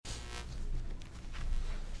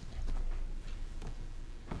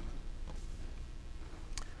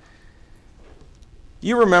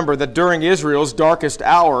You remember that during Israel's darkest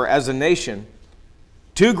hour as a nation,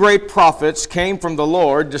 two great prophets came from the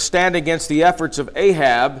Lord to stand against the efforts of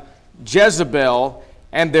Ahab, Jezebel,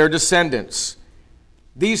 and their descendants.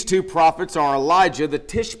 These two prophets are Elijah the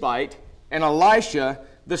Tishbite and Elisha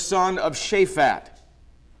the son of Shaphat.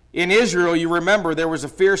 In Israel, you remember there was a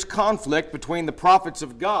fierce conflict between the prophets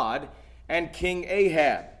of God and King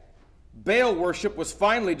Ahab. Baal worship was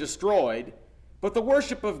finally destroyed, but the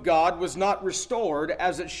worship of God was not restored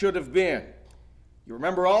as it should have been. You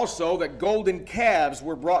remember also that golden calves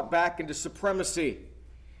were brought back into supremacy.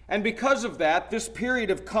 And because of that, this period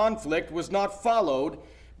of conflict was not followed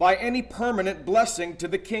by any permanent blessing to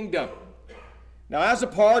the kingdom. Now, as a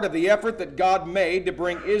part of the effort that God made to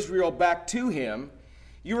bring Israel back to him,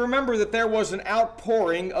 you remember that there was an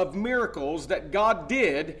outpouring of miracles that God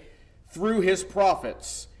did through his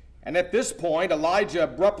prophets. And at this point, Elijah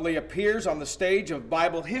abruptly appears on the stage of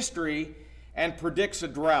Bible history and predicts a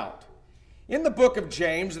drought. In the book of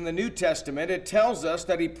James in the New Testament, it tells us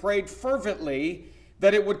that he prayed fervently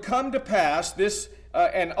that it would come to pass this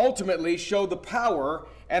and ultimately show the power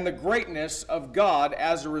and the greatness of God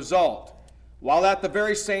as a result, while at the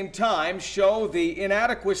very same time show the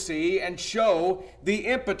inadequacy and show the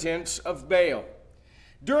impotence of Baal.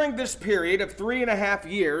 During this period of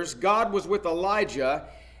 3.5 years, God was with Elijah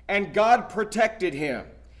and God protected him.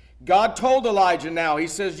 God told Elijah now, he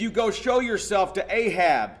says, "You go show yourself to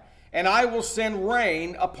Ahab, and I will send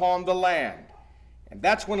rain upon the land." And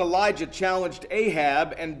that's when Elijah challenged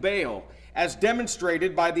Ahab and Baal, as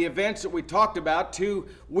demonstrated by the events that we talked about 2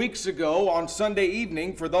 weeks ago on Sunday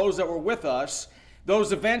evening for those that were with us,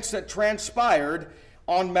 those events that transpired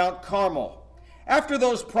on Mount Carmel. After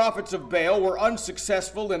those prophets of Baal were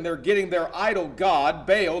unsuccessful in their getting their idol god,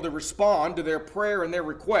 Baal, to respond to their prayer and their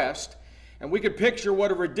request, and we could picture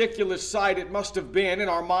what a ridiculous sight it must have been in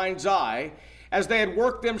our mind's eye, as they had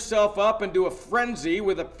worked themselves up into a frenzy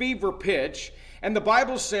with a fever pitch, and the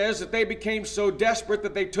Bible says that they became so desperate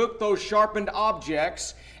that they took those sharpened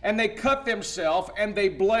objects and they cut themselves and they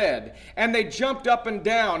bled and they jumped up and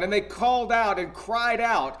down and they called out and cried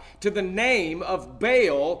out to the name of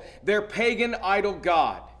Baal, their pagan idol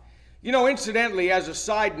god. You know, incidentally, as a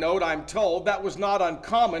side note, I'm told that was not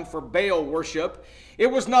uncommon for Baal worship. It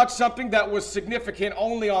was not something that was significant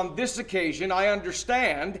only on this occasion. I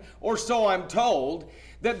understand, or so I'm told,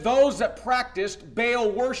 that those that practiced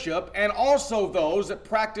Baal worship and also those that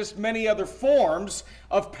practiced many other forms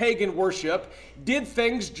of pagan worship did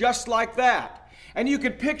things just like that. And you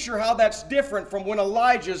can picture how that's different from when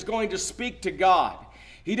Elijah is going to speak to God.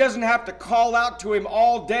 He doesn't have to call out to him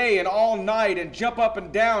all day and all night and jump up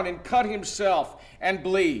and down and cut himself and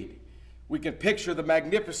bleed. We can picture the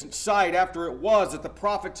magnificent sight after it was that the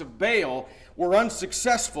prophets of Baal were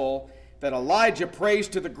unsuccessful, that Elijah prays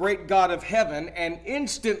to the great God of heaven, and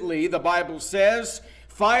instantly, the Bible says,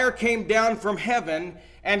 fire came down from heaven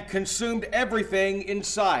and consumed everything in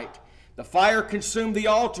sight. The fire consumed the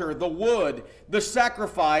altar, the wood, the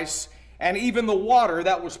sacrifice, and even the water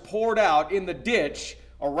that was poured out in the ditch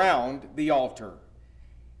around the altar.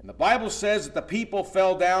 And the Bible says that the people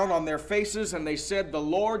fell down on their faces and they said, "The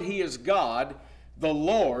Lord, He is God. The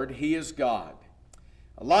Lord, He is God."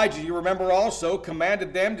 Elijah, you remember, also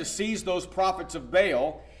commanded them to seize those prophets of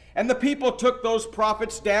Baal, and the people took those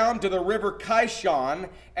prophets down to the river Kishon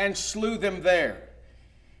and slew them there.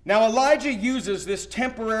 Now Elijah uses this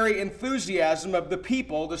temporary enthusiasm of the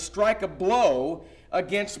people to strike a blow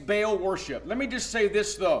against Baal worship. Let me just say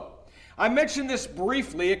this though. I mentioned this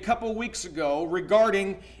briefly a couple weeks ago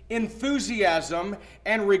regarding enthusiasm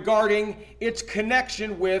and regarding its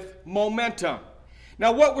connection with momentum.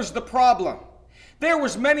 Now, what was the problem? There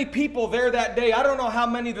was many people there that day. I don't know how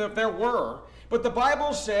many there were, but the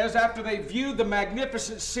Bible says after they viewed the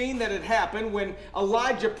magnificent scene that had happened when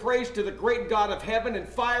Elijah prays to the great God of heaven and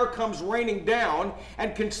fire comes raining down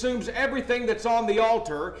and consumes everything that's on the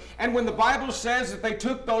altar, and when the Bible says that they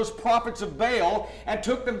took those prophets of Baal and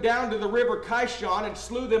took them down to the river Kishon and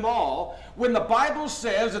slew them all, when the Bible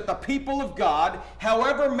says that the people of God,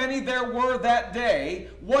 however many there were that day,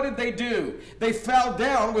 what did they do? They fell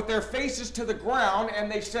down with their faces to the ground and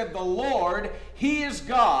they said, "The Lord, He is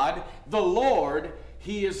God. The Lord,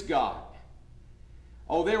 He is God."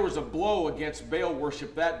 Oh, there was a blow against Baal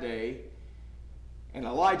worship that day, and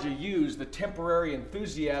Elijah used the temporary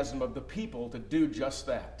enthusiasm of the people to do just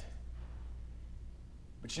that.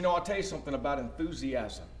 But you know, I'll tell you something about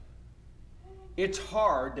enthusiasm. It's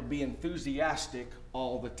hard to be enthusiastic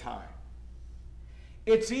all the time.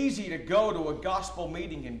 It's easy to go to a gospel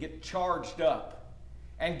meeting and get charged up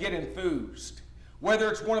and get enthused. Whether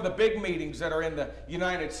it's one of the big meetings that are in the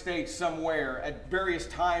United States somewhere at various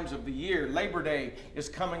times of the year. Labor Day is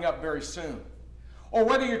coming up very soon. Or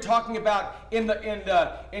whether you're talking about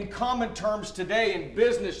in common terms today in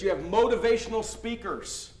business, you have motivational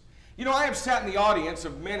speakers. You know, I have sat in the audience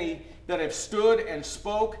of many that have stood and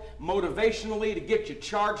spoke motivationally to get you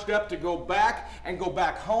charged up to go back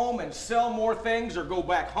home and sell more things, or go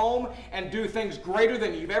back home and do things greater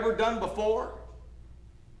than you've ever done before.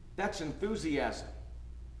 That's enthusiasm.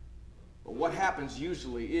 But what happens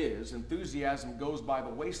usually is enthusiasm goes by the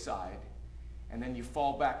wayside, and then you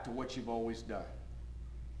fall back to what you've always done.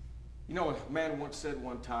 You know, a man once said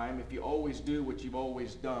one time, if you always do what you've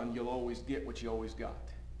always done, you'll always get what you always got.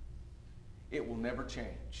 It will never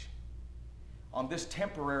change. On this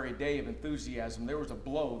temporary day of enthusiasm, there was a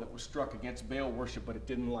blow that was struck against Baal worship, but it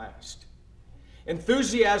didn't last.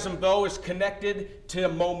 Enthusiasm, though, is connected to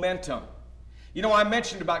momentum. You know, I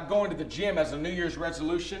mentioned about going to the gym as a New Year's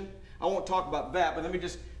resolution. I won't talk about that, but let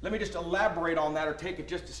me just elaborate on that, or take it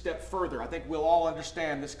just a step further. I think we'll all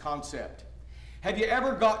understand this concept. Have you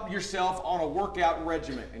ever gotten yourself on a workout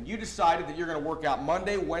regimen and you decided that you're going to work out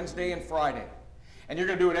Monday, Wednesday, and Friday? And you're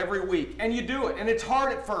going to do it every week. And you do it. And it's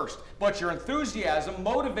hard at first. But your enthusiasm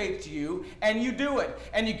motivates you, and you do it.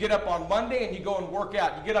 And you get up on Monday and you go and work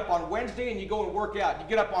out. You get up on Wednesday and you go and work out. You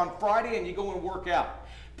get up on Friday and you go and work out.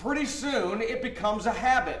 Pretty soon it becomes a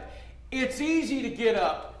habit. It's easy to get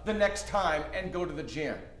up the next time and go to the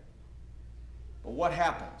gym. But what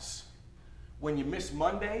happens? When you miss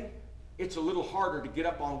Monday, it's a little harder to get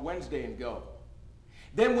up on Wednesday and go.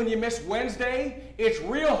 Then when you miss Wednesday, it's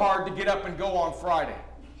real hard to get up and go on Friday.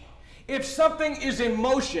 If something is in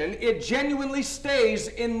motion, it genuinely stays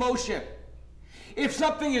in motion. If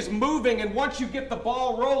something is moving, and once you get the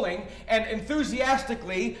ball rolling and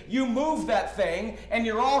enthusiastically you move that thing, and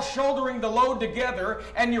you're all shouldering the load together,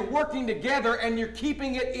 and you're working together, and you're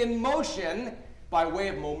keeping it in motion by way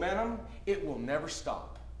of momentum, it will never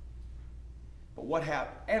stop. But what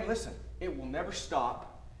happens? And listen, it will never stop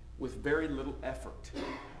with very little effort.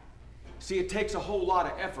 See, it takes a whole lot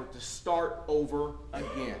of effort to start over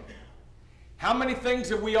again. How many things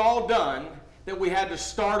have we all done that we had to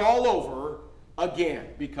start all over again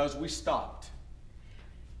because we stopped?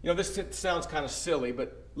 You know, this sounds kind of silly,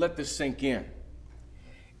 but let this sink in.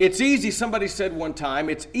 It's easy, somebody said one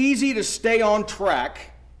time, it's easy to stay on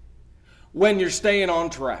track when you're staying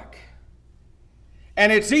on track.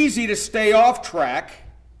 And it's easy to stay off track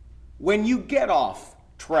when you get off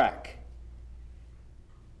track.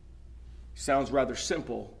 Sounds rather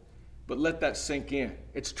simple, but let that sink in.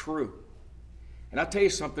 It's true. And I'll tell you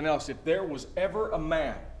something else. If there was ever a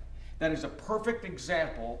man that is a perfect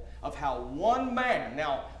example of how one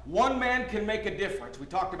man can make a difference. We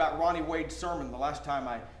talked about Ronnie Wade's sermon the last time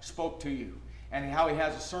I spoke to you, and how he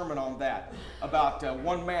has a sermon on that, about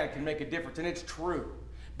one man can make a difference, and it's true.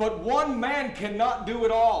 But one man cannot do it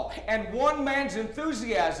all, and one man's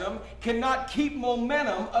enthusiasm cannot keep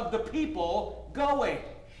momentum of the people going.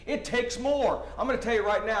 It takes more. I'm going to tell you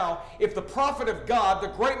right now, if the prophet of God, the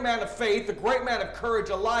great man of faith, the great man of courage,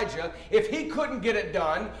 Elijah, if he couldn't get it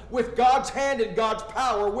done with God's hand and God's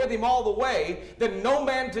power with him all the way, then no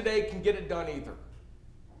man today can get it done either.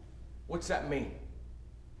 What's that mean?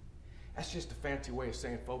 That's just a fancy way of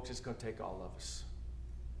saying, folks, it's going to take all of us.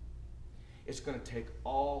 It's going to take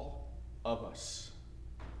all of us.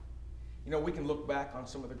 You know, we can look back on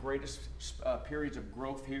some of the greatest periods of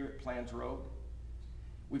growth here at Plans Road.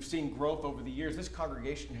 We've seen growth over the years. This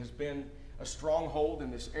congregation has been a stronghold in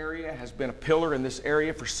this area, has been a pillar in this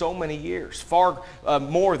area for so many years, far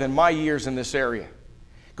more than my years in this area.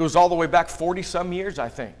 It goes all the way back 40-some years, I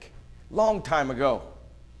think. Long time ago.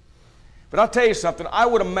 But I'll tell you something. I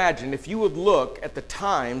would imagine if you would look at the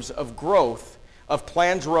times of growth of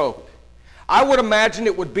Plans Road, I would imagine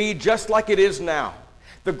it would be just like it is now.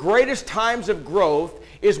 The greatest times of growth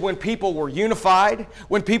is when people were unified,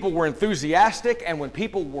 when people were enthusiastic, and when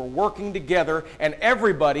people were working together, and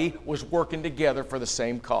everybody was working together for the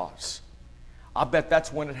same cause. I bet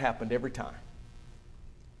that's when it happened every time.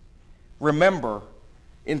 Remember,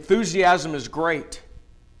 enthusiasm is great.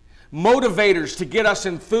 Motivators to get us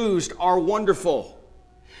enthused are wonderful.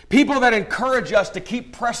 People that encourage us to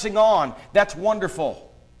keep pressing on, that's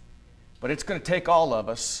wonderful. But it's going to take all of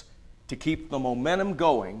us to keep the momentum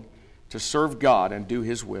going to serve God and do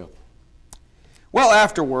His will. Well,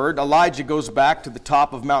 afterward, Elijah goes back to the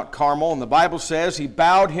top of Mount Carmel, and the Bible says he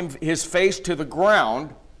bowed his face to the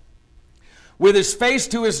ground with his face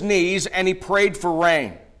to his knees, and he prayed for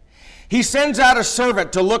rain. He sends out a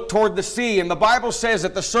servant to look toward the sea, and the Bible says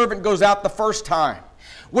that the servant goes out the first time.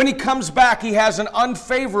 When he comes back, he has an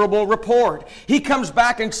unfavorable report. He comes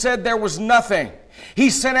back and said there was nothing. He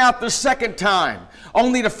sent out the second time,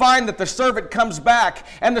 only to find that the servant comes back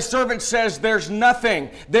and the servant says there's nothing.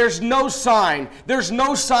 There's no sign. There's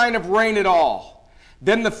no sign of rain at all.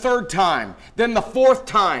 Then the third time, then the fourth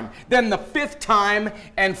time, then the fifth time,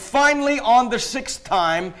 and finally on the sixth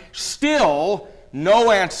time, still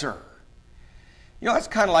no answer. You know, that's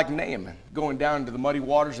kind of like Naaman going down into the muddy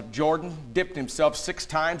waters of Jordan, dipped himself 6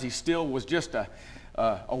 times. He still was just a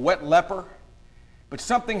wet leper. But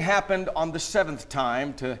something happened on the 7th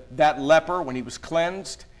time to that leper when he was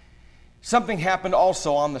cleansed. Something happened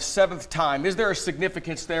also on the 7th time. Is there a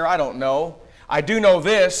significance there? I don't know. I do know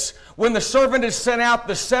this. When the servant is sent out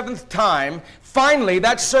the 7th time, finally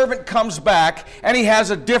that servant comes back and he has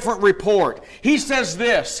a different report. He says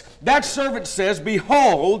this. That servant says,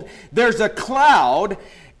 "Behold, there's a cloud,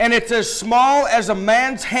 and it's as small as a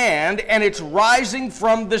man's hand, and it's rising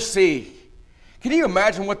from the sea." Can you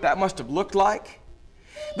imagine what that must have looked like?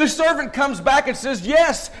 The servant comes back and says,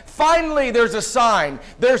 "Yes, finally there's a sign.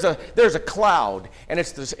 There's a cloud, and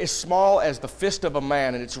it's as small as the fist of a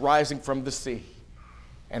man, and it's rising from the sea."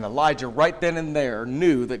 And Elijah right then and there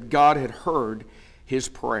knew that God had heard his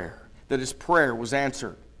prayer, that his prayer was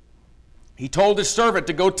answered. He told his servant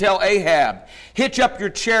to go tell Ahab, "Hitch up your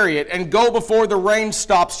chariot and go before the rain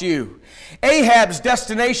stops you." Ahab's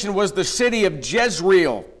destination was the city of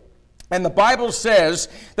Jezreel. And the Bible says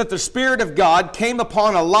that the Spirit of God came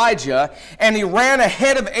upon Elijah, and he ran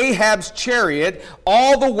ahead of Ahab's chariot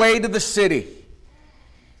all the way to the city.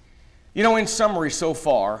 You know, in summary so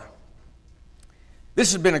far,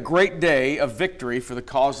 this has been a great day of victory for the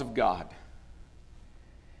cause of God.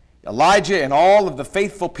 Elijah and all of the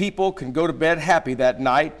faithful people can go to bed happy that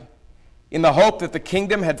night in the hope that the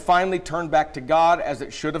kingdom had finally turned back to God as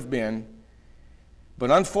it should have been.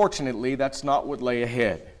 But unfortunately, that's not what lay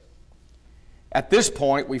ahead. At this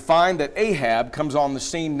point, we find that Ahab comes on the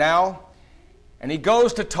scene now, and he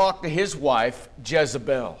goes to talk to his wife,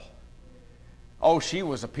 Jezebel. Oh, she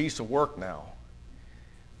was a piece of work now.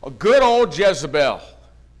 A good old Jezebel.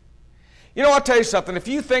 You know, I'll tell you something. If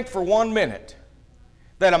you think for 1 minute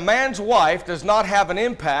that a man's wife does not have an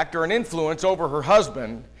impact or an influence over her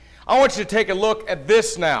husband, I want you to take a look at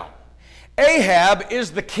this now. Ahab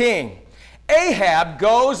is the king. Ahab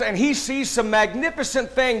goes and he sees some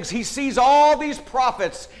magnificent things. He sees all these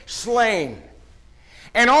prophets slain.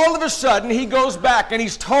 And all of a sudden he goes back and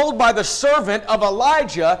he's told by the servant of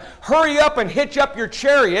Elijah, "Hurry up and hitch up your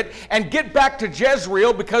chariot and get back to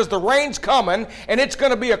Jezreel because the rain's coming and it's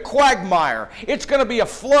going to be a quagmire. It's going to be a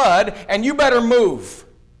flood and you better move."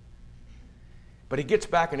 But he gets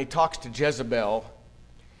back and he talks to Jezebel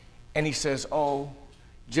and he says, "Oh,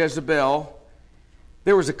 Jezebel,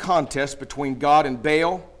 there was a contest between God and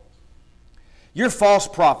Baal. Your false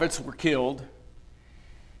prophets were killed,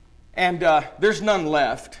 and there's none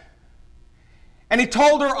left." And he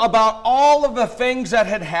told her about all of the things that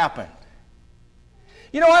had happened.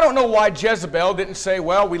 You know, I don't know why Jezebel didn't say,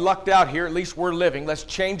 "Well, we lucked out here, at least we're living. Let's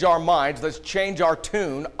change our minds, let's change our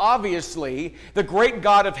tune." Obviously, the great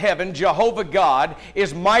God of heaven, Jehovah God,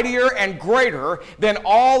 is mightier and greater than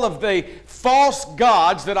all of the false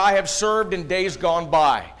gods that I have served in days gone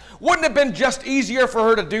by. Wouldn't it have been just easier for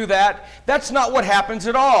her to do that? That's not what happens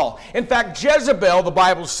at all. In fact, Jezebel, the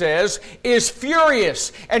Bible says, is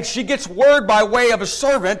furious, and she gets word by way of a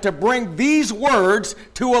servant to bring these words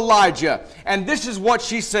to Elijah. And this is what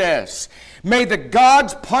she says: "May the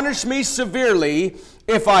gods punish me severely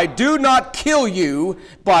if I do not kill you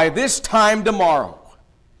by this time tomorrow."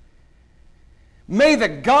 May the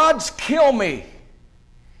gods kill me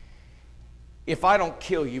if I don't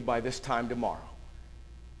kill you by this time tomorrow.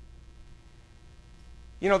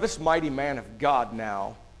 You know, this mighty man of God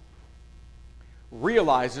now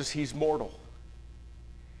realizes he's mortal,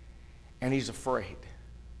 and he's afraid.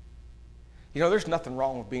 You know, there's nothing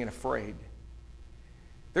wrong with being afraid.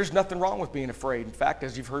 There's nothing wrong with being afraid. In fact,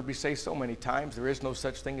 as you've heard me say so many times, there is no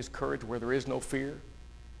such thing as courage where there is no fear.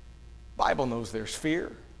 The Bible knows there's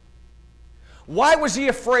fear. Why was he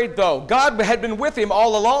afraid, though? God had been with him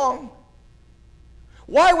all along.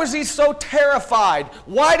 Why was he so terrified?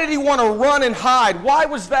 Why did he want to run and hide? Why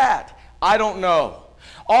was that? I don't know.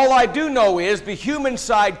 All I do know is the human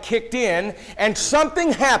side kicked in, and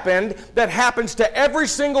something happened that happens to every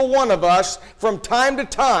single one of us from time to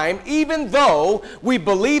time, even though we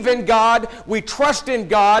believe in God, we trust in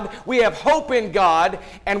God, we have hope in God,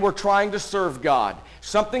 and we're trying to serve God.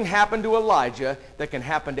 Something happened to Elijah that can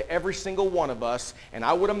happen to every single one of us, and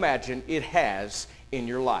I would imagine it has in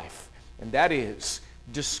your life. And that is,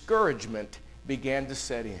 discouragement began to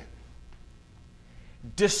set in.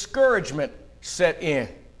 Discouragement set in.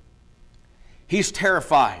 He's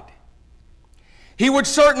terrified. He would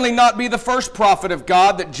certainly not be the first prophet of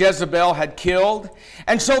God that Jezebel had killed.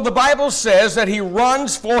 And so the Bible says that he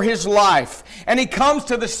runs for his life. And he comes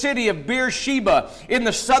to the city of Beersheba in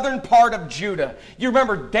the southern part of Judah. You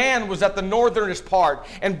remember Dan was at the northernest part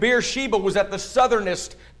and Beersheba was at the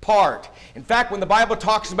southernest part. In fact, when the Bible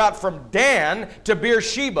talks about from Dan to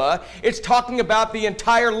Beersheba, it's talking about the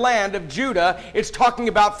entire land of Judah. It's talking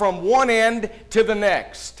about from one end to the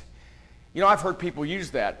next. You know, I've heard people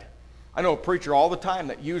use that. I know a preacher all the time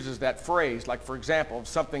that uses that phrase. Like, for example, if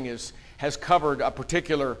something has covered a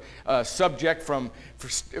particular subject from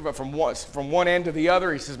one end to the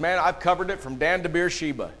other, he says, man, I've covered it from Dan to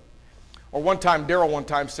Beersheba. Or Daryl one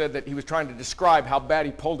time said that he was trying to describe how bad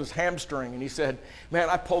he pulled his hamstring, and he said, man,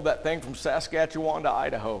 I pulled that thing from Saskatchewan to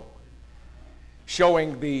Idaho,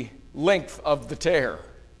 showing the length of the tear.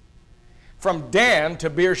 From Dan to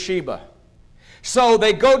Beersheba. So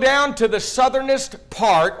they go down to the southernest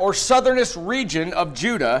part or southernest region of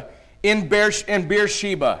Judah in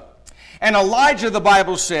Beersheba. And Elijah, the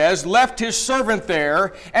Bible says, left his servant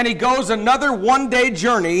there, and he goes another one-day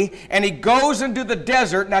journey, and he goes into the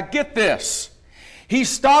desert. Now get this. He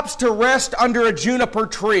stops to rest under a juniper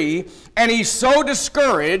tree, and he's so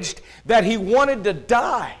discouraged that he wanted to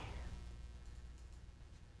die.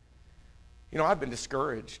 You know, I've been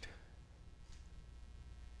discouraged.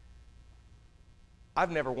 I've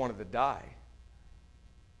never wanted to die.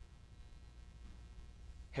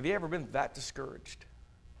 Have you ever been that discouraged?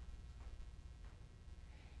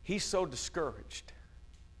 He's so discouraged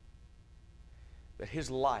that his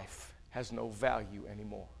life has no value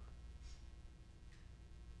anymore.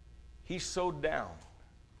 He's so down.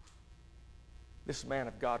 This man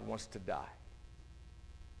of God wants to die.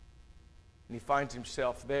 And he finds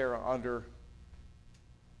himself there under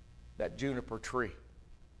that juniper tree.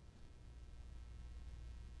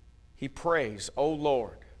 He prays, "Oh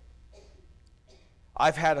Lord,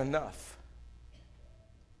 I've had enough."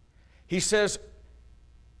 He says,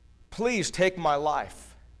 "Please take my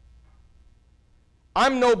life.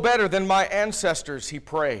 I'm no better than my ancestors," he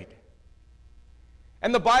prayed.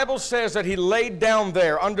 And the Bible says that he laid down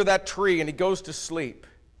there under that tree and he goes to sleep.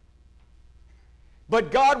 But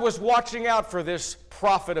God was watching out for this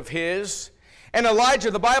prophet of his. And Elijah,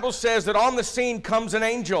 the Bible says that on the scene comes an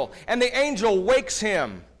angel, and the angel wakes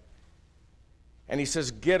him. And he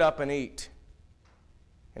says, "Get up and eat."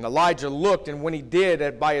 And Elijah looked, and when he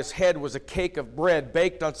did, by his head was a cake of bread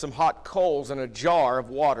baked on some hot coals and a jar of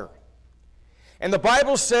water. And the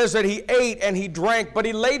Bible says that he ate and he drank, but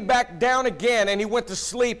he laid back down again and he went to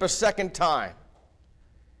sleep a second time.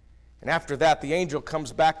 And after that, the angel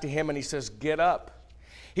comes back to him and he says, "Get up."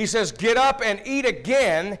 He says, "Get up and eat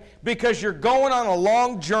again because you're going on a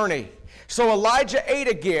long journey." So Elijah ate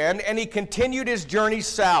again and he continued his journey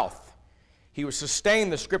south. He was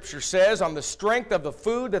sustained, the scripture says, on the strength of the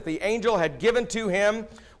food that the angel had given to him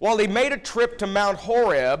while he made a trip to Mount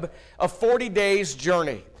Horeb, a 40 days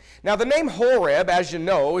journey. Now the name Horeb, as you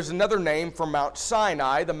know, is another name for Mount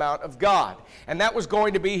Sinai, the Mount of God. And that was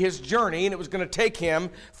going to be his journey, and it was going to take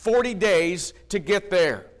him 40 days to get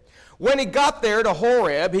there. When he got there to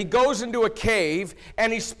Horeb, he goes into a cave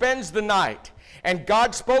and he spends the night. And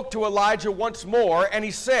God spoke to Elijah once more, and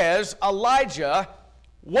he says, "Elijah,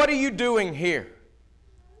 what are you doing here?"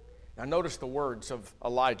 Now notice the words of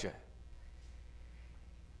Elijah.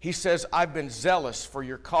 He says, "I've been zealous for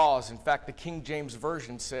your cause." In fact, the King James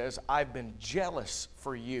Version says, "I've been jealous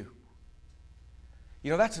for you."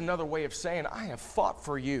 You know, that's another way of saying, I have fought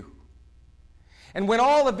for you. And when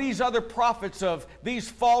all of these other prophets of these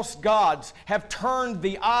false gods have turned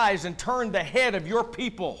the eyes and turned the head of your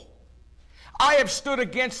people, I have stood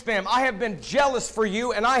against them. I have been jealous for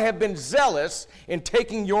you, and I have been zealous in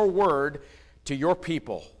taking your word to your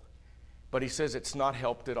people. But he says it's not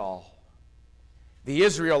helped at all. The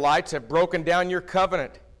Israelites have broken down your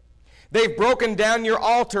covenant. They've broken down your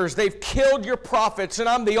altars. They've killed your prophets, and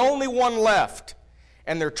I'm the only one left.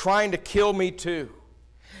 And they're trying to kill me too.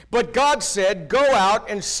 But God said, "Go out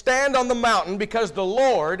and stand on the mountain because the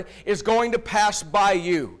Lord is going to pass by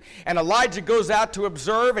you." And Elijah goes out to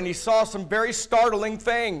observe, and he saw some very startling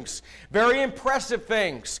things, very impressive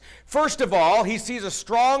things. First of all, he sees a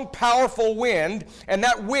strong, powerful wind, and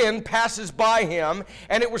that wind passes by him,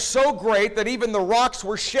 and it was so great that even the rocks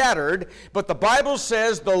were shattered, but the Bible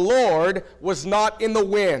says the Lord was not in the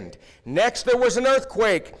wind. Next, there was an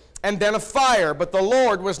earthquake, and then a fire, but the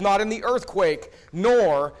Lord was not in the earthquake,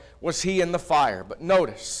 nor was he in the fire. But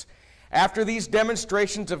notice, after these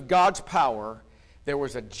demonstrations of God's power, there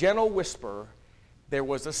was a gentle whisper, there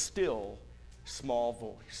was a still, small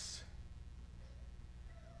voice.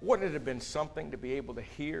 Wouldn't it have been something to be able to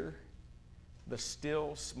hear the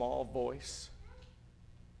still small voice?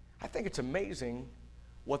 I think it's amazing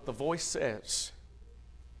what the voice says.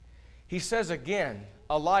 He says again,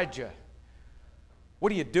 Elijah,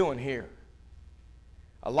 what are you doing here?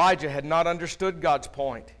 Elijah had not understood God's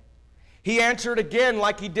point. He answered again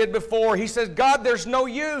like he did before. He says, God, there's no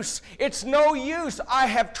use. It's no use. I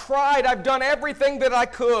have tried. I've done everything that I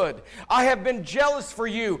could. I have been jealous for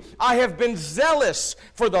you. I have been zealous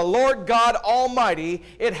for the Lord God Almighty.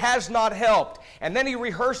 It has not helped. And then he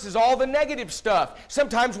rehearses all the negative stuff.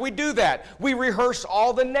 Sometimes we do that. We rehearse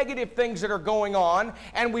all the negative things that are going on,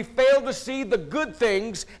 and we fail to see the good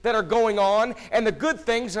things that are going on and the good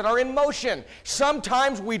things that are in motion.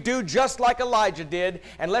 Sometimes we do just like Elijah did,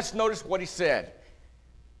 and let's notice what he said.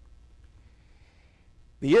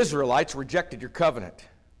 The Israelites rejected your covenant.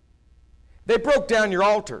 They broke down your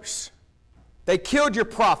altars. They killed your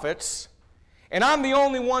prophets, and I'm the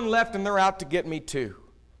only one left, and they're out to get me too.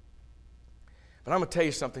 But I'm going to tell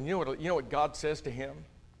you something. You know what God says to him?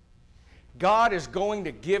 God is going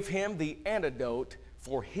to give him the antidote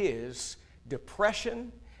for his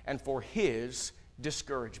depression and for his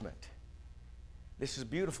discouragement. This is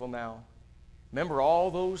beautiful now. Remember all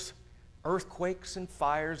those earthquakes and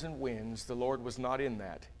fires and winds? The Lord was not in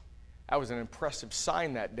that. That was an impressive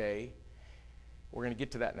sign that day. We're going to get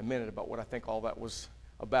to that in a minute about what I think all that was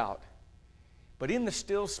about. But in the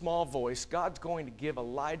still small voice, God's going to give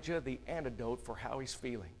Elijah the antidote for how he's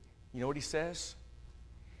feeling. You know what he says?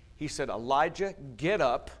 He said, Elijah, get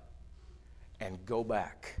up and go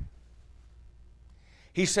back.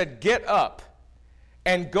 He said, get up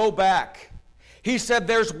and go back. He said,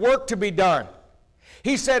 there's work to be done.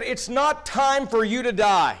 He said, it's not time for you to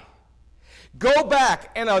die. Go back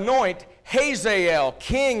and anoint Hazael,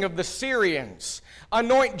 king of the Syrians.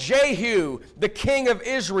 Anoint Jehu, the king of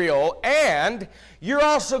Israel. And you're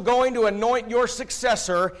also going to anoint your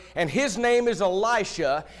successor, and his name is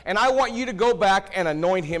Elisha. And I want you to go back and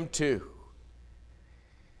anoint him too.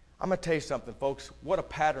 I'm going to tell you something, folks. What a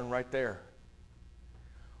pattern right there.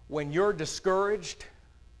 When you're discouraged,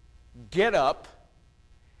 get up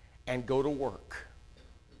and go to work.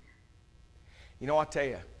 You know, I'll tell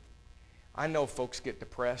you, I know folks get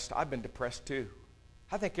depressed. I've been depressed too.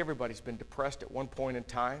 I think everybody's been depressed at one point in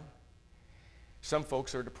time. Some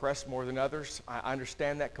folks are depressed more than others. I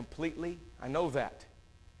understand that completely. I know that.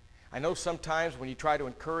 I know sometimes when you try to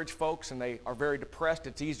encourage folks and they are very depressed,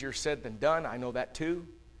 it's easier said than done. I know that too.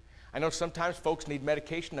 I know sometimes folks need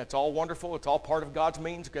medication. That's all wonderful. It's all part of God's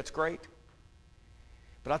means. That's great.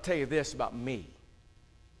 But I'll tell you this about me.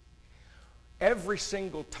 Every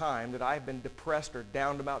single time that I've been depressed or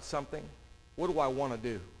down about something, what do I want to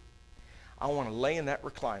do? I want to lay in that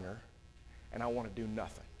recliner and I want to do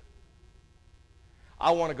nothing.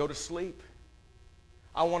 I want to go to sleep.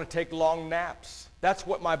 I want to take long naps. That's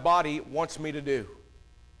what my body wants me to do.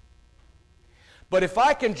 But if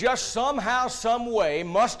I can just somehow, some way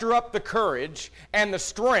muster up the courage and the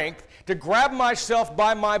strength to grab myself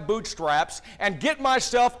by my bootstraps and get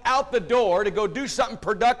myself out the door to go do something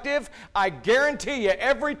productive, I guarantee you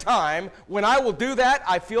every time when I will do that,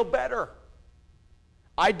 I feel better.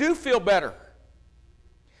 I do feel better.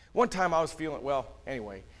 One time I was feeling,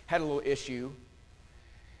 had a little issue,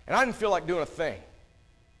 and I didn't feel like doing a thing.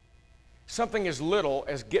 Something as little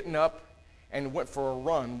as getting up and went for a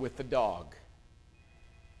run with the dog.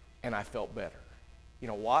 And I felt better. You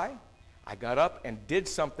know why? I got up and did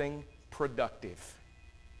something productive.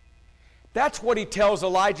 That's what he tells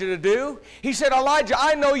Elijah to do. He said, Elijah,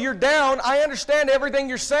 I know you're down. I understand everything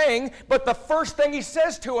you're saying. But the first thing he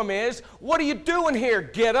says to him is, what are you doing here?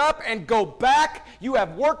 Get up and go back. You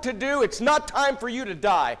have work to do. It's not time for you to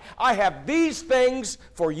die. I have these things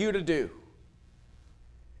for you to do.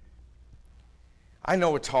 I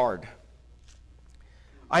know it's hard.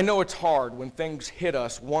 I know it's hard when things hit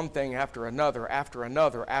us one thing after another, after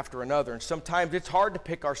another, after another. And sometimes it's hard to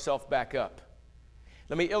pick ourselves back up.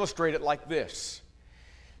 Let me illustrate it like this.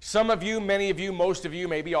 Some of you, many of you, most of you,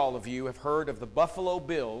 maybe all of you have heard of the Buffalo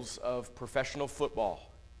Bills of professional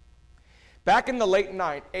football. Back in the late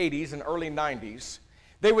 80s and early 90s,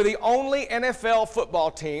 they were the only NFL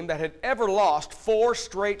football team that had ever lost 4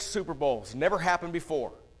 straight Super Bowls. Never happened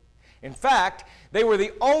before. In fact, they were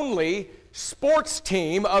the only sports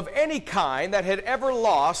team of any kind that had ever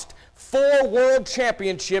lost 4 world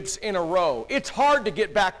championships in a row. It's hard to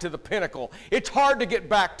get back to the pinnacle. It's hard to get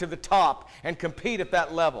back to the top and compete at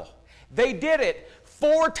that level. They did it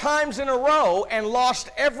 4 times in a row and lost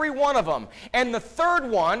every one of them. And the third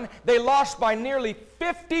one, they lost by nearly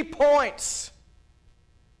 50 points.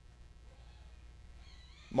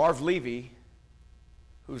 Marv Levy,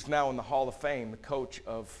 who's now in the Hall of Fame, the coach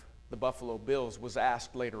of the Buffalo Bills, was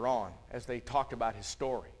asked later on as they talked about his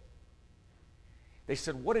story. They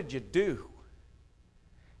said, "What did you do?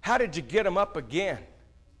 How did you get him up again?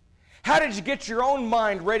 How did you get your own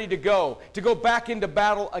mind ready to go back into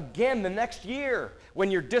battle again the next year when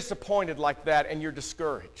you're disappointed like that and you're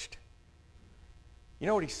discouraged?" You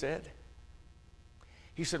know what he said?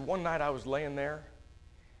 He said, "One night I was laying there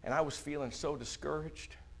and I was feeling so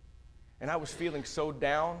discouraged and I was feeling so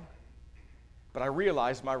down, but I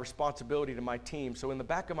realized my responsibility to my team. So in the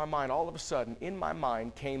back of my mind, all of a sudden, in my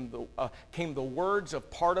mind came the words of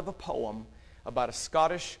part of a poem about a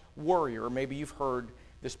Scottish warrior. Maybe you've heard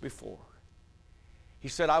this before." He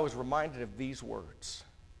said, "I was reminded of these words.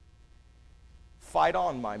 'Fight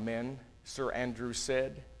on, my men,' Sir Andrew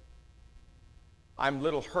said. 'I'm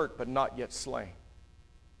little hurt, but not yet slain.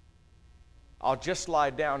 I'll just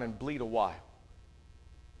lie down and bleed a while,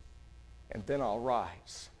 and then I'll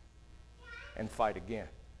rise and fight again.'"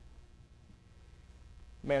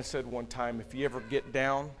 Man said one time, if you ever get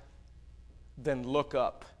down, then look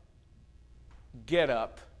up. Get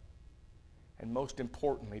up. And most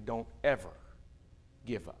importantly, don't ever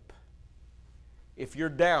give up. If you're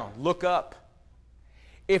down, look up.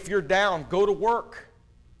 If you're down, go to work.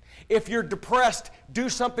 If you're depressed, do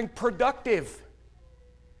something productive.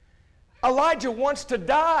 Elijah wants to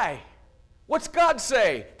die. What's God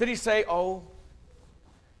say? Did he say, "Oh,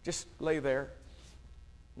 just lay there"?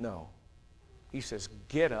 No. He says,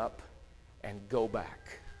 "Get up and go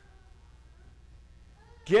back."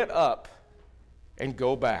 Get up and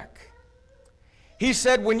go back. He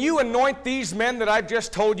said, "When you anoint these men that I've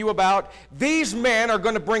just told you about, these men are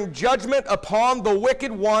going to bring judgment upon the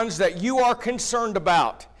wicked ones that you are concerned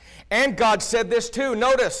about." And God said this too.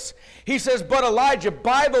 Notice, he says, "But Elijah,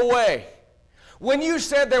 by the way, when you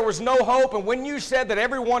said there was no hope and when you said that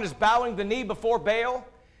everyone is bowing the knee before Baal,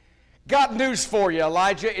 got news for you,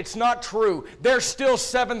 Elijah. It's not true. There's still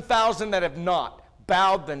 7,000 that have not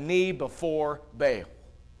bowed the knee before Baal."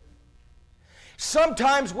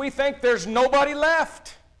 Sometimes we think there's nobody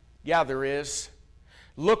left. Yeah, there is.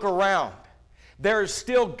 Look around. There is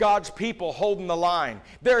still God's people holding the line.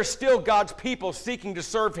 There are still God's people seeking to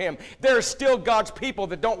serve Him. There are still God's people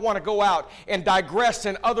that don't want to go out and digress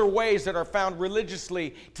in other ways that are found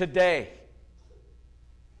religiously today.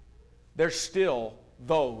 There's still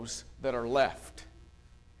those that are left.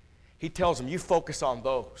 He tells them, you focus on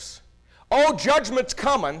those. Oh, judgment's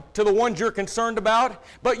coming to the ones you're concerned about,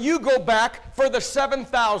 but you go back for the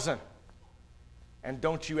 7,000. And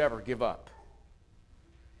don't you ever give up.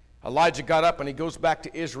 Elijah got up and he goes back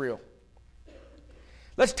to Israel.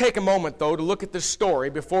 Let's take a moment, though, to look at this story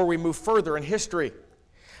before we move further in history.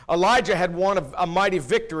 Elijah had won a mighty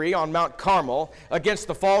victory on Mount Carmel against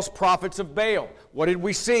the false prophets of Baal. What did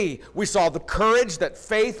we see? We saw the courage that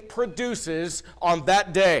faith produces on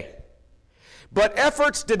that day. But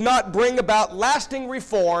efforts did not bring about lasting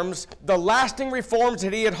reforms, the lasting reforms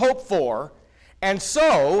that he had hoped for. And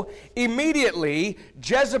so, immediately,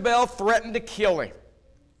 Jezebel threatened to kill him.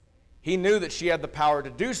 He knew that she had the power to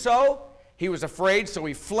do so. He was afraid, so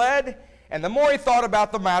he fled. And the more he thought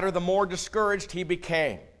about the matter, the more discouraged he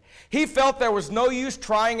became. He felt there was no use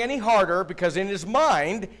trying any harder because in his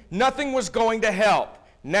mind, nothing was going to help.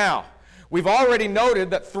 Now, we've already noted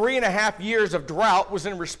that 3.5 years of drought was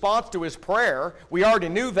in response to his prayer. We already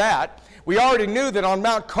knew that. We already knew that on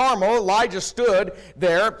Mount Carmel, Elijah stood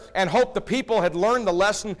there and hoped the people had learned the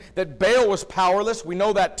lesson that Baal was powerless. We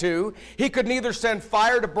know that too. He could neither send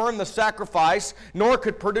fire to burn the sacrifice, nor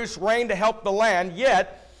could produce rain to help the land.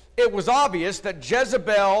 Yet, it was obvious that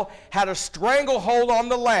Jezebel had a stranglehold on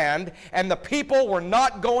the land, and the people were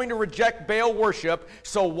not going to reject Baal worship,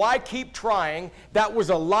 so why keep trying? That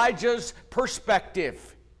was Elijah's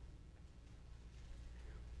perspective.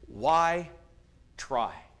 Why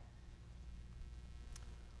try?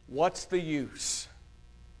 What's the use?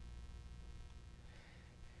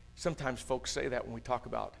 Sometimes folks say that when we talk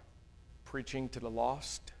about preaching to the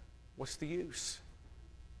lost. What's the use?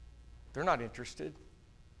 They're not interested.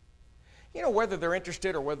 You know, whether they're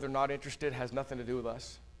interested or whether they're not interested has nothing to do with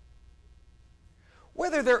us.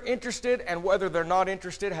 Whether they're interested and whether they're not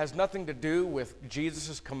interested has nothing to do with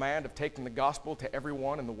Jesus' command of taking the gospel to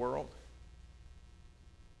everyone in the world.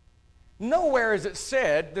 Nowhere is it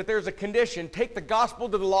said that there's a condition, take the gospel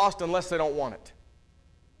to the lost unless they don't want it.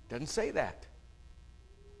 It doesn't say that.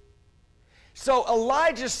 So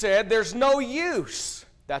Elijah said there's no use.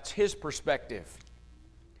 That's his perspective.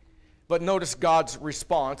 But notice God's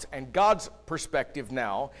response and God's perspective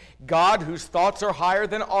now. God whose thoughts are higher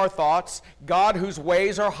than our thoughts. God whose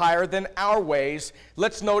ways are higher than our ways.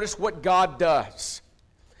 Let's notice what God does.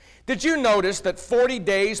 Did you notice that 40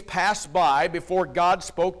 days passed by before God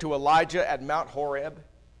spoke to Elijah at Mount Horeb?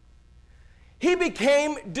 He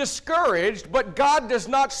became discouraged, but God does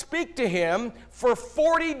not speak to him for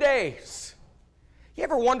 40 days. You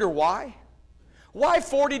ever wonder why? Why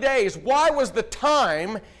 40 days? Why was the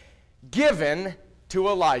time given to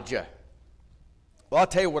Elijah? Well, I'll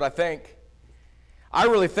tell you what I think. I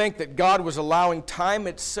really think that God was allowing time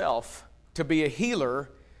itself to be a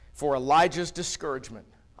healer for Elijah's discouragement.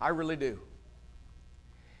 I really do.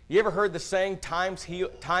 You ever heard the saying, time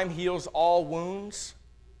heals all wounds?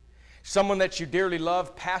 Someone that you dearly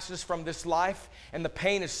love passes from this life, and the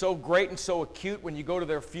pain is so great and so acute when you go to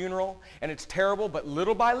their funeral, and it's terrible, but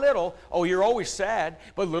little by little, oh, you're always sad,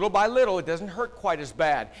 but little by little, it doesn't hurt quite as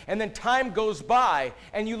bad. And then time goes by,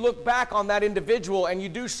 and you look back on that individual, and you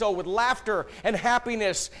do so with laughter and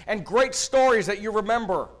happiness and great stories that you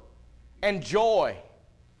remember, and joy,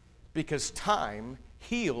 because time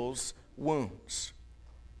heals wounds.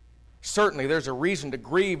 Certainly, there's a reason to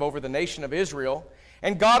grieve over the nation of Israel,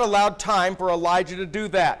 and God allowed time for Elijah to do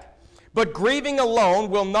that. But grieving alone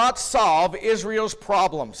will not solve Israel's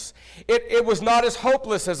problems. It was not as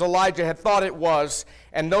hopeless as Elijah had thought it was.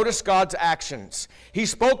 And notice God's actions. He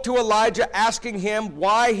spoke to Elijah asking him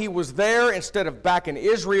why he was there instead of back in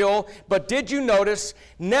Israel. But did you notice,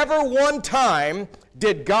 never one time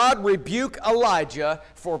did God rebuke Elijah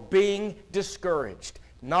for being discouraged.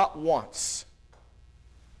 Not once.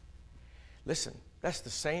 Listen, that's the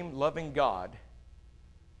same loving God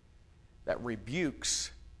that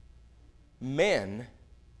rebukes men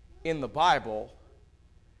in the Bible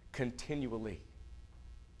continually.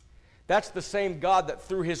 That's the same God that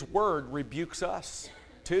through His Word rebukes us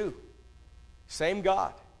too. Same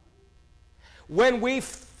God. When we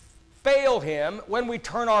fail Him, when we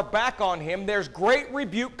turn our back on Him, there's great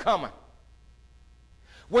rebuke coming.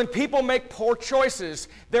 When people make poor choices,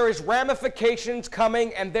 there is ramifications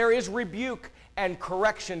coming, and there is rebuke and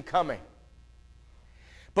correction coming.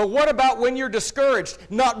 But what about when you're discouraged?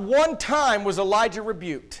 Not one time was Elijah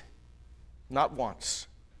rebuked. Not once.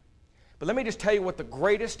 But let me just tell you what the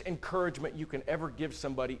greatest encouragement you can ever give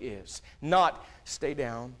somebody is. Not, stay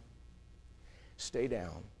down. Stay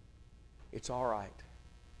down. It's all right.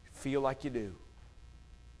 Feel like you do.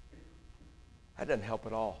 That doesn't help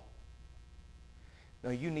at all. No,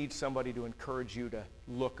 you need somebody to encourage you to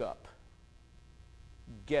look up.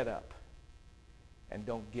 Get up. And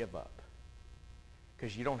don't give up.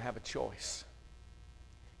 Because you don't have a choice.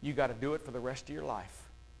 You got to do it for the rest of your life.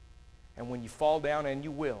 And when you fall down, and you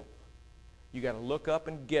will, you got to look up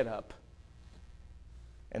and get up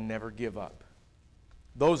and never give up.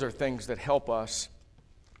 Those are things that help us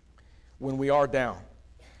when we are down.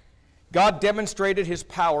 God demonstrated His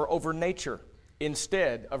power over nature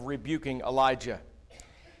instead of rebuking Elijah.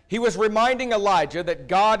 He was reminding Elijah that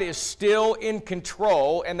God is still in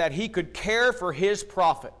control and that He could care for His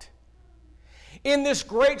prophet. In this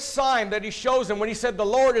great sign that He shows him when He said the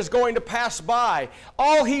Lord is going to pass by,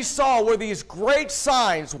 all he saw were these great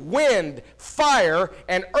signs, wind, fire,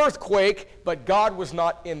 and earthquake, but God was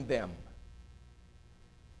not in them.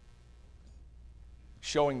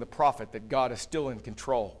 Showing the prophet that God is still in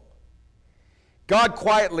control. God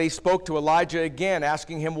quietly spoke to Elijah again,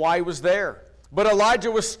 asking him why he was there. But Elijah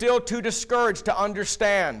was still too discouraged to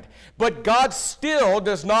understand. But God still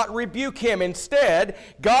does not rebuke him. Instead,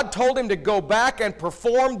 God told him to go back and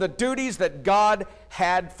perform the duties that God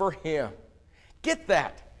had for him. Get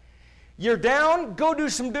that. You're down, go do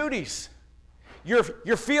some duties. You're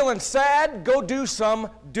feeling sad, go do some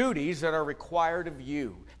duties that are required of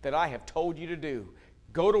you, that I have told you to do.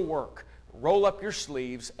 Go to work, roll up your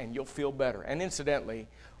sleeves, and you'll feel better. And incidentally,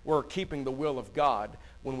 we're keeping the will of God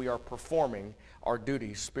when we are performing our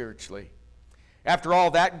duties spiritually. After all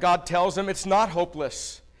that, God tells him it's not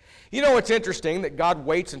hopeless. You know, it's interesting that God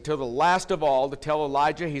waits until the last of all to tell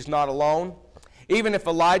Elijah he's not alone. Even if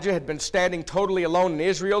Elijah had been standing totally alone in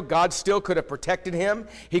Israel, God still could have protected him.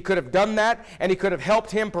 He could have done that, and He could have helped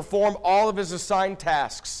him perform all of his assigned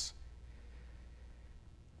tasks.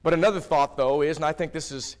 But another thought, though, is, and I think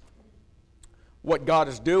this is what God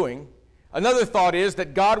is doing, another thought is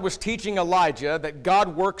that God was teaching Elijah that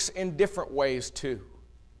God works in different ways too.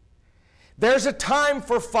 There's a time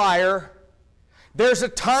for fire. There's a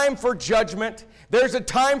time for judgment. There's a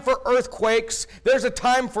time for earthquakes. There's a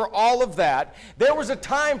time for all of that. There was a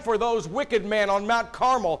time for those wicked men on Mount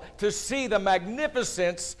Carmel to see the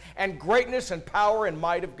magnificence and greatness and power and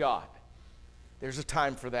might of God. There's a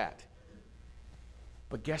time for that.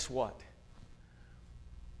 But guess what?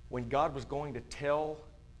 When God was going to tell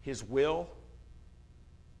His will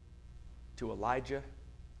to Elijah,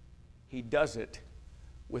 He does it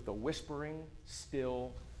with a whispering,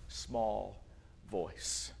 still small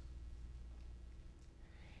voice.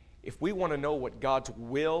 If we want to know what God's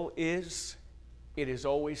will is, it is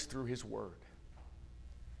always through His Word.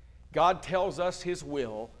 God tells us His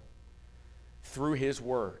will through His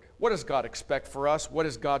Word. What does God expect for us? What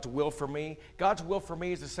is God's will for me? God's will for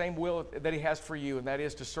me is the same will that He has for you, and that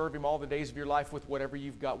is to serve Him all the days of your life with whatever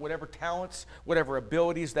you've got, whatever talents, whatever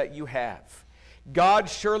abilities that you have. God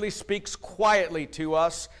surely speaks quietly to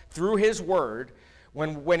us through His Word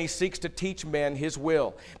when He seeks to teach men His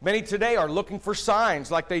will. Many today are looking for signs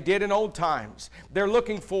like they did in old times. They're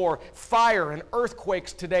looking for fire and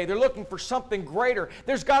earthquakes today. They're looking for something greater.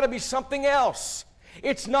 There's got to be something else.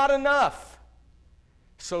 It's not enough.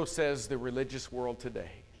 So says the religious world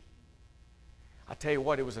today. I tell you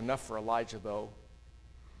what, it was enough for Elijah though.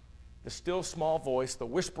 The still small voice, the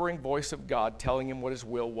whispering voice of God telling him what His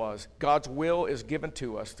will was. God's will is given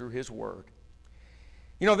to us through His Word.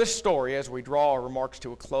 You know, this story, as we draw our remarks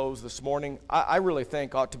to a close this morning, I really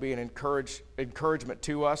think ought to be an encouragement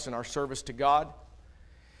to us in our service to God.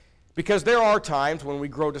 Because there are times when we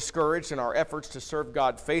grow discouraged in our efforts to serve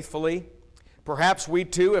God faithfully. Perhaps we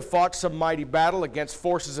too have fought some mighty battle against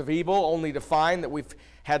forces of evil, only to find that we've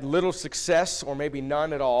had little success, or maybe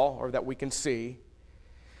none at all, or that we can see.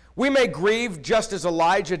 We may grieve just as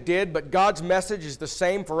Elijah did, but God's message is the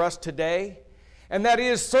same for us today. And that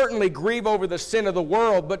is, certainly grieve over the sin of the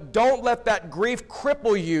world, but don't let that grief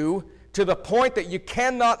cripple you to the point that you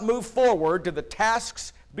cannot move forward to the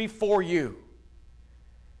tasks before you.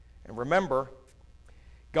 And remember,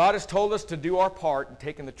 God has told us to do our part in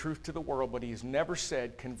taking the truth to the world, but He has never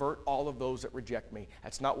said, convert all of those that reject me.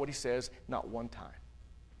 That's not what He says, not one time.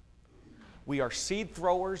 We are seed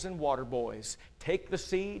throwers and water boys. Take the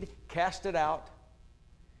seed, cast it out.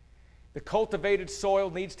 The cultivated soil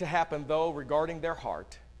needs to happen, though, regarding their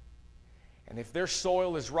heart. And if their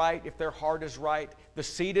soil is right, if their heart is right, the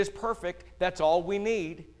seed is perfect. That's all we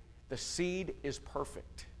need. The seed is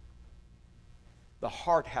perfect. The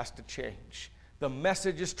heart has to change. The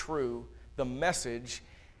message is true. The message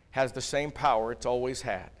has the same power it's always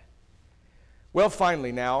had. Well,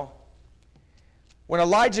 finally now, when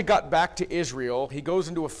Elijah got back to Israel, he goes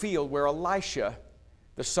into a field where Elisha,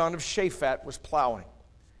 the son of Shaphat, was plowing.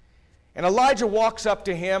 And Elijah walks up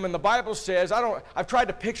to him, and the Bible says, I've tried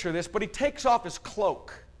to picture this, but he takes off his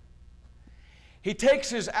cloak. He takes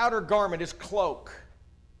his outer garment, his cloak.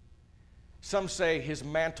 Some say his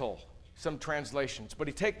mantle, some translations. But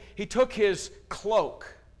he took his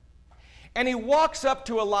cloak. And he walks up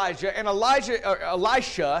to Elisha, and Elisha's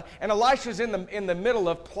in the middle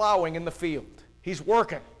of plowing in the field. He's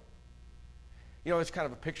working. You know, it's kind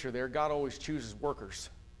of a picture there. God always chooses workers.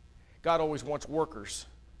 God always wants workers.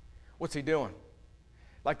 What's He doing?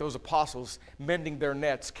 Like those apostles, mending their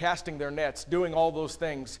nets, casting their nets, doing all those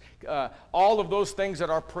things. All of those things that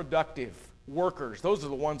are productive workers. Those are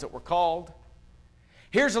the ones that were called.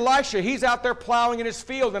 Here's Elisha. He's out there plowing in his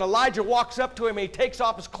field, and Elijah walks up to him, and he takes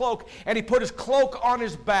off his cloak, and he put his cloak on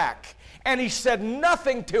his back. And he said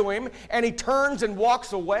nothing to him, and he turns and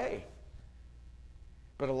walks away.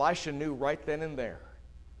 But Elisha knew right then and there,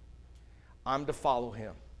 I'm to follow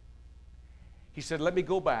him. He said, let me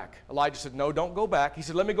go back. Elijah said, no, don't go back. He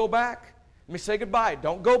said, let me go back. Let me say goodbye.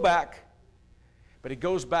 Don't go back. But he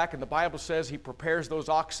goes back, and the Bible says he prepares those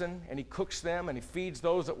oxen, and he cooks them, and he feeds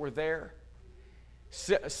those that were there,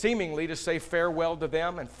 seemingly to say farewell to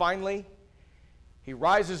them. And finally, he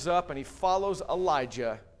rises up, and he follows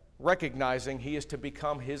Elijah, recognizing he is to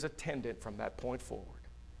become his attendant from that point forward.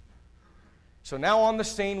 So now on the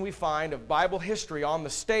scene we find of Bible history, on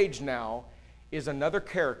the stage now, is another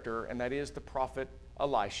character, and that is the prophet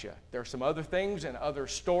Elisha. There are some other things and other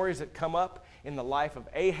stories that come up in the life of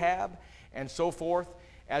Ahab and so forth,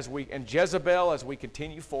 and Jezebel as we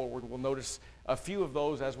continue forward. We'll notice a few of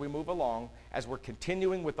those as we move along, as we're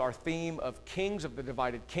continuing with our theme of kings of the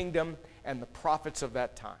divided kingdom and the prophets of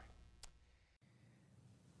that time.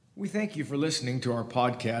 We thank you for listening to our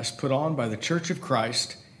podcast put on by the Church of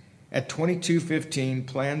Christ at 2215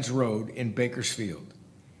 Plans Road in Bakersfield.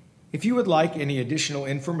 If you would like any additional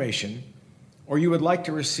information, or you would like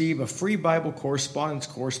to receive a free Bible correspondence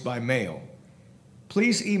course by mail,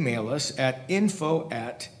 please email us at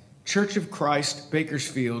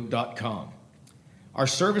info@churchofchristbakersfield.com. Our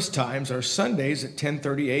service times are Sundays at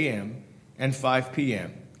 10:30 a.m. and 5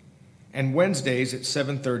 p.m., and Wednesdays at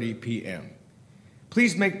 7:30 p.m.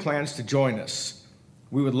 Please make plans to join us.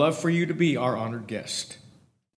 We would love for you to be our honored guest.